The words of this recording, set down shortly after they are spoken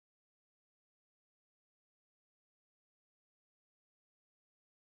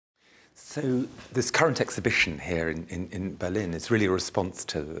So this current exhibition here in Berlin is really a response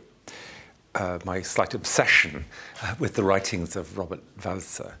to my slight obsession with the writings of Robert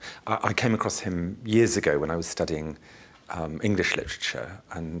Walser. I came across him years ago when I was studying English literature,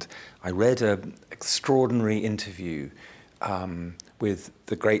 and I read an extraordinary interview with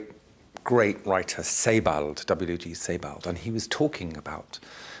the great writer Sebald, W.G. Sebald, and he was talking about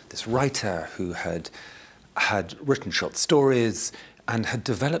this writer who had written short stories and had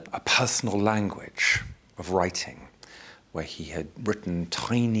developed a personal language of writing, where he had written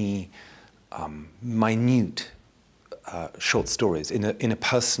tiny, minute short stories in a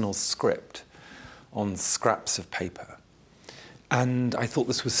personal script on scraps of paper. And I thought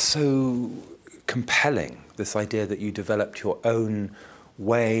this was so compelling, this idea that you developed your own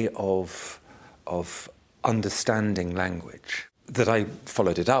way of understanding language, that I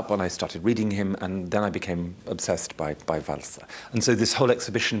followed it up and I started reading him, and then I became obsessed by Walser. And so this whole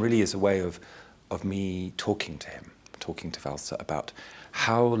exhibition really is a way of me talking to him, talking to Walser about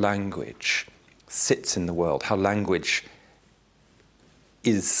how language sits in the world, how language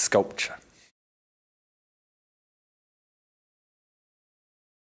is sculpture.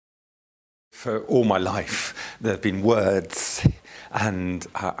 For all my life, there have been words, and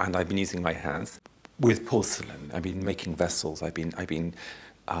I've been using my hands. With porcelain, I've been making vessels. I've been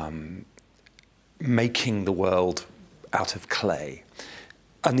making the world out of clay.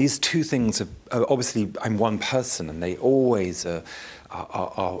 And these two things are obviously, I'm one person, and they always are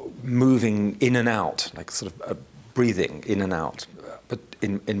moving in and out, like sort of breathing in and out, but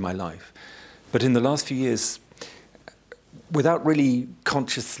in my life. But in the last few years, without really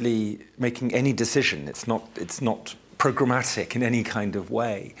consciously making any decision, it's not programmatic in any kind of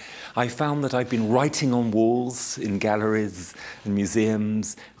way, I found that I've been writing on walls in galleries and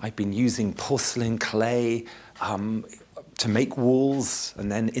museums. I've been using porcelain clay to make walls,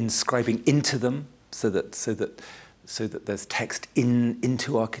 and then inscribing into them so that there's text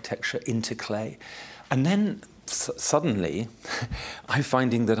into architecture, into clay. And then suddenly I'm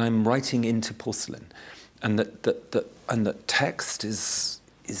finding that I'm writing into porcelain, and that text is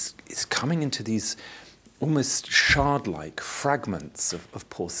coming into these almost shard-like fragments of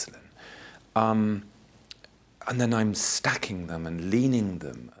porcelain. And then I'm stacking them and leaning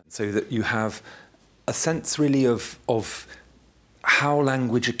them so that you have a sense really of how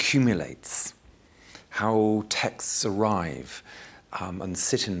language accumulates, how texts arrive and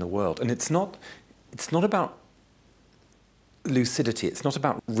sit in the world. And it's not about lucidity, it's not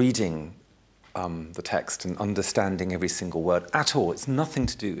about reading the text and understanding every single word at all. It's nothing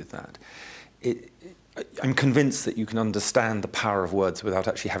to do with that. I'm convinced that you can understand the power of words without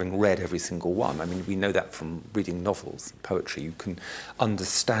actually having read every single one. I mean, we know that from reading novels, poetry. You can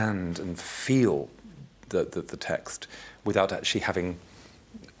understand and feel the text without actually having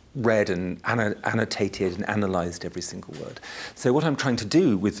read and annotated and analysed every single word. So what I'm trying to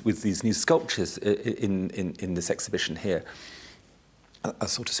do with these new sculptures in this exhibition here, a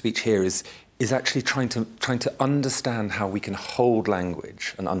sort of speech here, is actually trying to understand how we can hold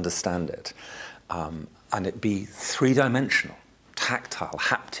language and understand it, and it be three-dimensional, tactile,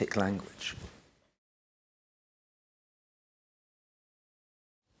 haptic language.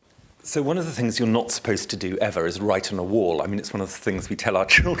 So one of the things you're not supposed to do ever is write on a wall. I mean, it's one of the things we tell our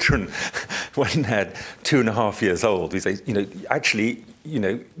children when they're 2.5 years old. We say, actually,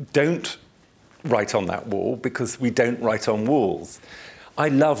 don't write on that wall, because we don't write on walls. I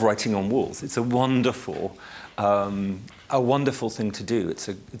love writing on walls. It's a wonderful thing to do. It's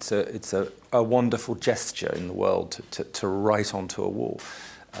a wonderful gesture in the world to write onto a wall.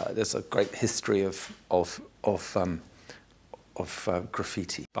 There's a great history of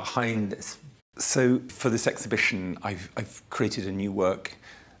graffiti behind this. So for this exhibition, I've created a new work,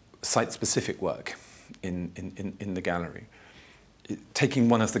 site-specific work, in the gallery, taking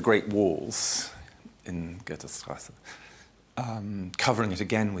one of the great walls in Goethestrasse, covering it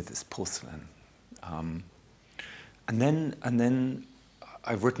again with this porcelain, and then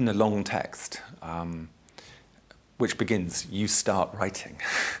I've written a long text which begins, "You start writing."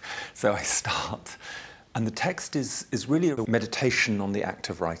 So I start. And the text is really a meditation on the act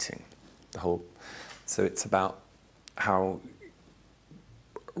of writing. So it's about how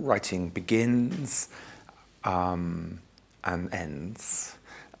writing begins and ends,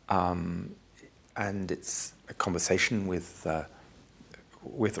 and it's a conversation with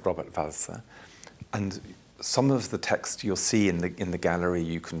Robert Walser. And some of the text you'll see in the gallery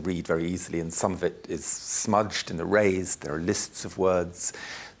you can read very easily, and some of it is smudged and erased. There are lists of words.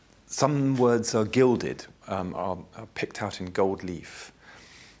 Some words are gilded, are picked out in gold leaf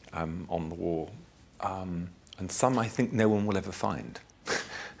on the wall, and some I think no one will ever find.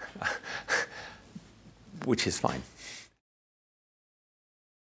 which is fine.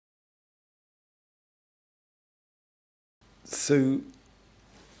 So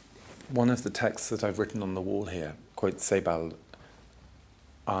one of the texts that I've written on the wall here quotes Sebald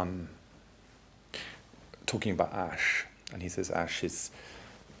talking about ash, and he says ash is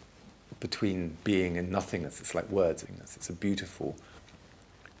between being and nothingness. It's like wordiness. It's a beautiful,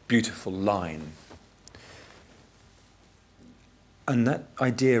 beautiful line. And that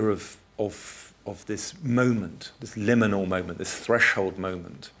idea of this moment, this liminal moment, this threshold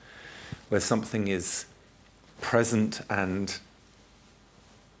moment, where something is present and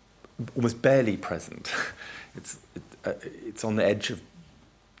almost barely present. It's on the edge of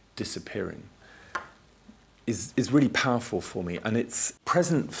disappearing. Is really powerful for me, and it's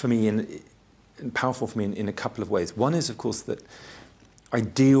present for me and powerful for me in a couple of ways. One is, of course, that I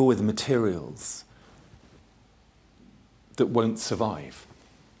deal with materials that won't survive.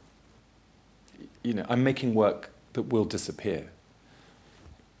 You know, I'm making work that will disappear.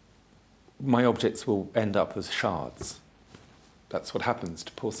 My objects will end up as shards. That's what happens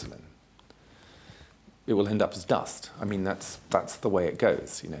to porcelain. It will end up as dust. I mean, that's the way it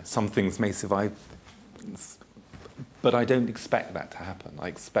goes. You know, some things may survive, but I don't expect that to happen. I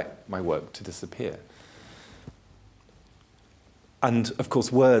expect my work to disappear. And of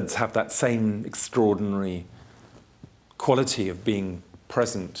course, words have that same extraordinary quality of being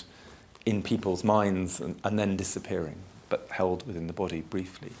present in people's minds and then disappearing, but held within the body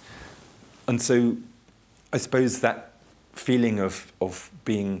briefly. And so I suppose that feeling of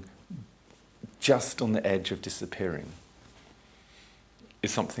being just on the edge of disappearing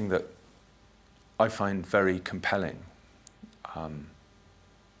is something that I find very compelling. And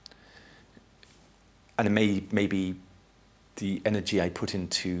it may be the energy I put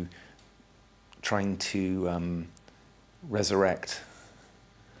into trying to resurrect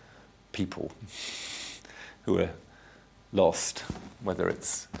people who are lost, whether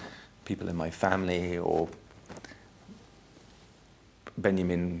it's people in my family or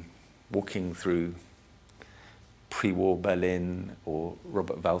Benjamin walking through pre-war Berlin, or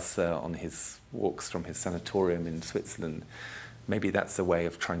Robert Walser on his walks from his sanatorium in Switzerland. Maybe that's a way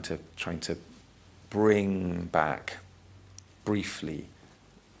of trying to bring back briefly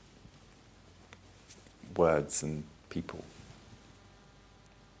words and people.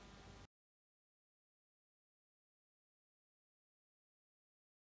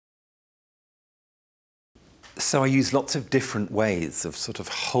 So I use lots of different ways of sort of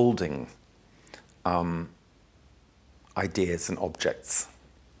holding ideas and objects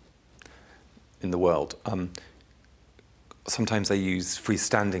in the world. Sometimes I use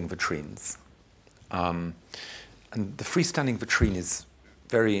freestanding vitrines. And the freestanding vitrine is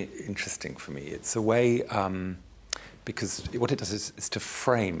very interesting for me. It's a way, because what it does is to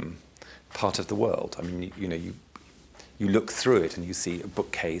frame part of the world. I mean, you look through it and you see a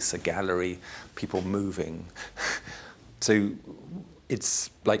bookcase, a gallery, people moving. So it's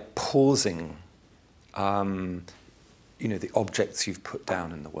like pausing, the objects you've put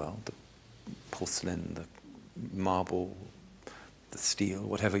down in the world, the porcelain, the marble, the steel,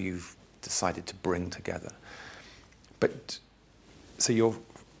 whatever you've decided to bring together. But so you're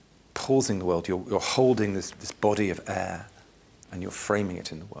pausing the world, you're holding this body of air and you're framing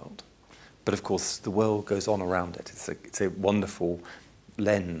it in the world. But of course, the world goes on around it. It's a wonderful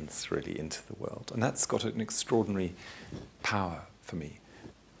lens, really, into the world. And that's got an extraordinary power for me.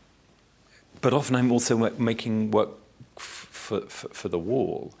 But often I'm also making work for the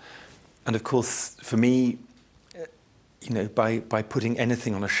wall. And of course, for me, by putting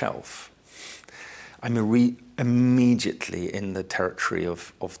anything on a shelf, I'm immediately in the territory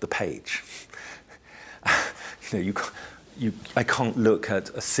of the page. I can't look at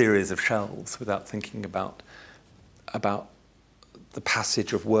a series of shelves without thinking about the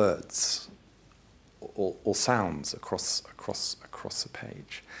passage of words or sounds across a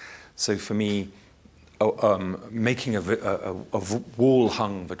page. So for me, making a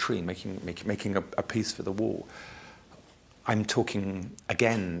wall-hung vitrine, making a piece for the wall, I'm talking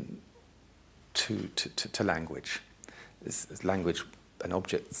again to language. Is language and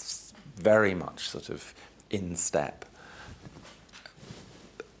objects very much sort of in step.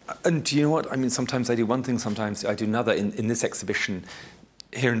 And do you know what? I mean, sometimes I do one thing, sometimes I do another. In this exhibition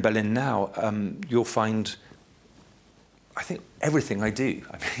here in Berlin now, you'll find, I think, everything I do.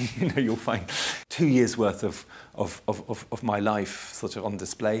 I mean, you'll find 2 years' worth of my life sort of on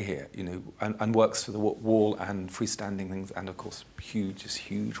display here, and works for the wall and freestanding things, and of course,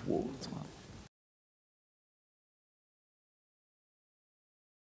 huge wall as well.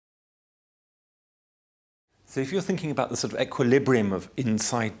 So if you're thinking about the sort of equilibrium of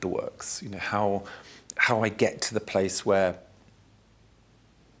inside the works, how how I get to the place where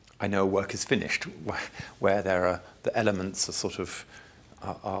I know a work is finished, where the elements are sort of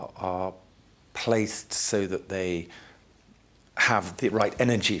are placed so that they have the right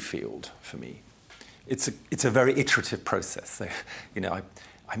energy field for me. It's a very iterative process. So,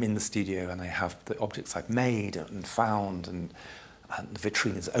 I'm in the studio and I have the objects I've made and found, and the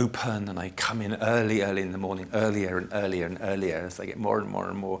vitrine is open, and I come in early in the morning, earlier and earlier and earlier, as I get more and more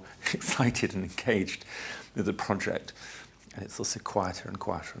and more excited and engaged with the project. And it's also quieter and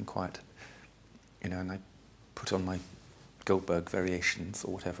quieter and quieter. And I put on my Goldberg variations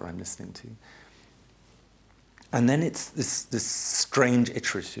or whatever I'm listening to. And then it's this strange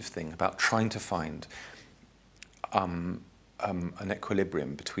iterative thing about trying to find an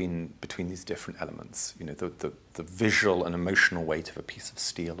equilibrium between these different elements. The visual and emotional weight of a piece of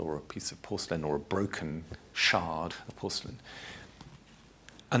steel or a piece of porcelain or a broken shard of porcelain.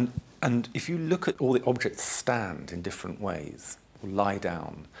 And if you look at all the objects stand in different ways or lie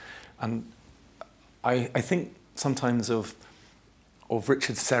down, and I think sometimes of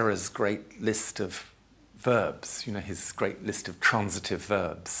Richard Serra's great list of verbs, his great list of transitive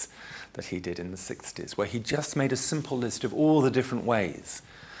verbs that he did in the 60s, where he just made a simple list of all the different ways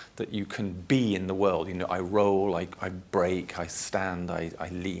that you can be in the world. I roll, I break, I stand, I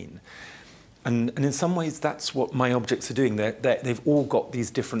lean. And in some ways, that's what my objects are doing. They've all got these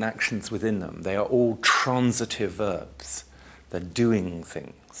different actions within them. They are all transitive verbs. They're doing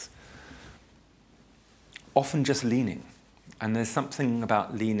things. Often just leaning. And there's something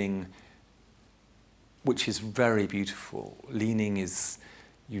about leaning which is very beautiful. Leaning is,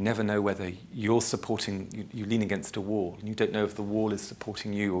 you never know whether you're supporting, you lean against a wall, and you don't know if the wall is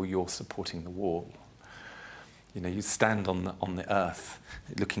supporting you or you're supporting the wall. You stand on the earth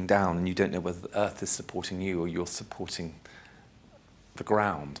looking down, and you don't know whether the earth is supporting you or you're supporting the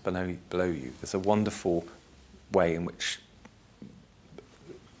ground below you. There's a wonderful way in which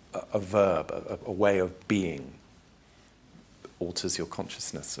a verb, a way of being, alters your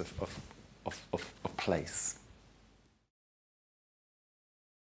consciousness of place.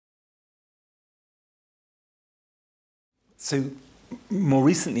 So more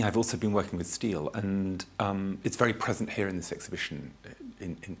recently, I've also been working with steel, and it's very present here in this exhibition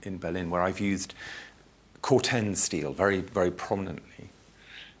in Berlin, where I've used Corten steel very, very prominently.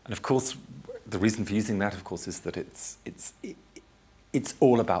 And of course, the reason for using that, of course, is that it's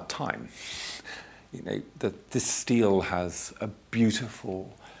all about time. This steel has a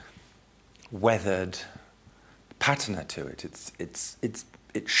beautiful, weathered patina to it.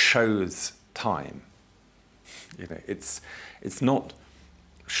 It shows time. It's not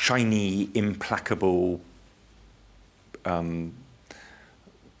shiny, implacable,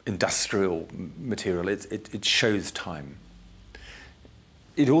 industrial material. It shows time.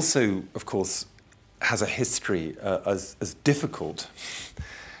 It also, of course, has a history as difficult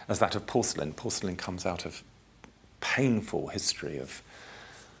as that of porcelain. Porcelain comes out of painful history of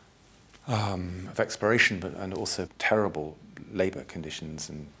exploration, and also terrible labour conditions.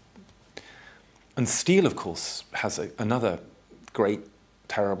 And steel, of course, has another great,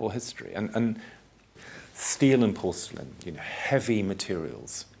 terrible history. And steel and porcelain, heavy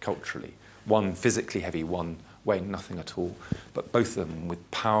materials culturally. One physically heavy, one weighing nothing at all, but both of them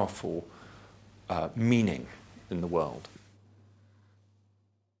with powerful meaning in the world.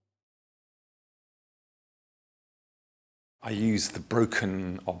 I use the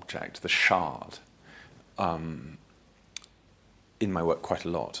broken object, the shard, in my work quite a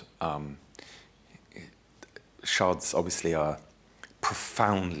lot. Shards obviously are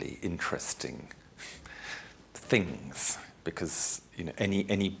profoundly interesting things, because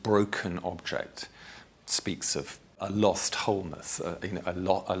any broken object speaks of a lost wholeness,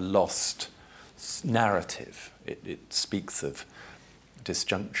 a lost narrative. It speaks of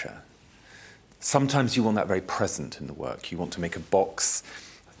disjuncture. Sometimes you want that very present in the work. You want to make a box.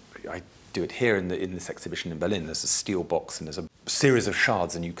 I do it here in this exhibition in Berlin. There's a steel box and there's a series of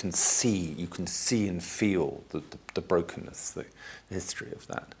shards, and you can see and feel the brokenness, the history of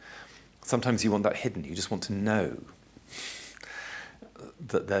that. Sometimes you want that hidden. You just want to know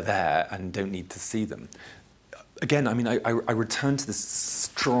that they're there and don't need to see them. Again, I return to this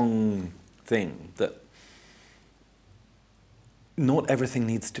strong thing that not everything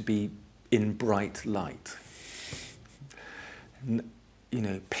needs to be in bright light,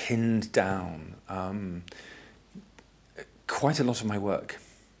 pinned down. Quite a lot of my work,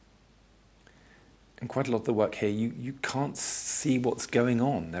 and quite a lot of the work here, you can't see what's going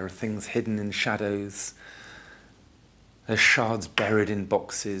on. There are things hidden in shadows. There's shards buried in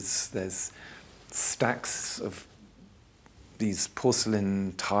boxes. There's stacks of these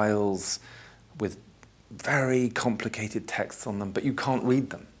porcelain tiles with very complicated texts on them, but you can't read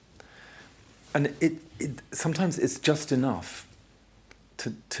them. And sometimes it's just enough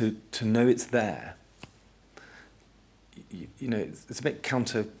to know it's there. You know, it's a bit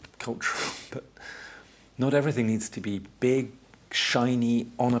counter-cultural, but not everything needs to be big, shiny,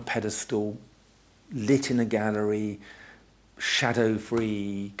 on a pedestal, lit in a gallery,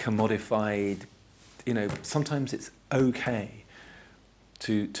 shadow-free, commodified. You know, sometimes it's okay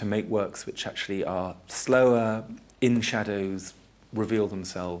to make works which actually are slower, in shadows, reveal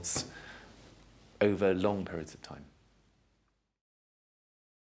themselves over long periods of time.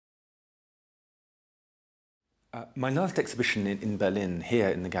 My last exhibition in Berlin, here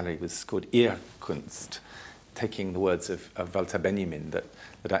in the gallery, was called Kunst, taking the words of Walter Benjamin, that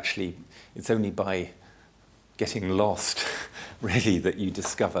actually it's only by getting lost, really, that you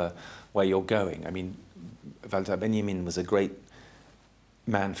discover where you're going. I mean, Walter Benjamin was a great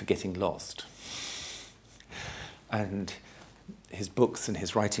man for getting lost. And his books and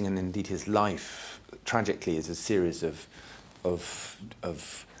his writing, and indeed his life, tragically, is a series of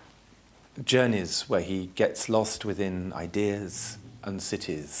journeys where he gets lost within ideas and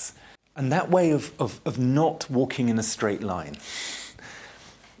cities. And that way of not walking in a straight line,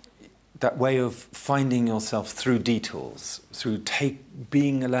 that way of finding yourself through detours, through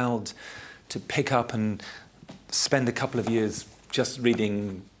being allowed to pick up and spend a couple of years just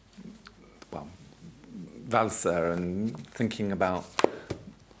reading, well, Walser and thinking about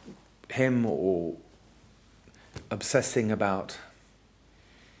him, or obsessing about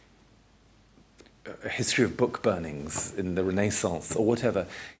a history of book burnings in the Renaissance or whatever.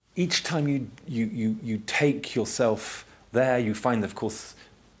 Each time you take yourself there, you find, of course,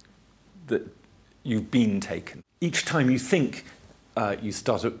 that you've been taken. Each time you think you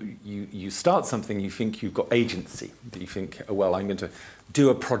start something, you think you've got agency. You think, oh, well, I'm going to do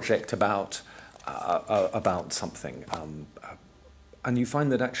a project about something, and you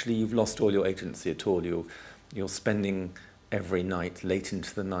find that actually you've lost all your agency at all. You're spending every night, late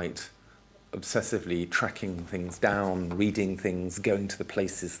into the night, obsessively tracking things down, reading things, going to the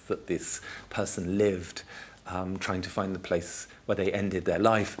places that this person lived, trying to find the place where they ended their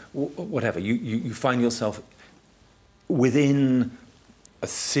life, whatever. You find yourself within a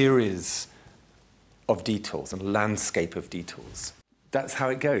series of detours, a landscape of detours. That's how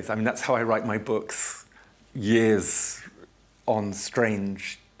it goes. I mean, that's how I write my books, years on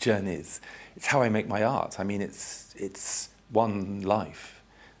strange journeys. It's how I make my art. I mean, it's one life.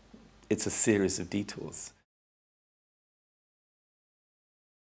 It's a series of detours.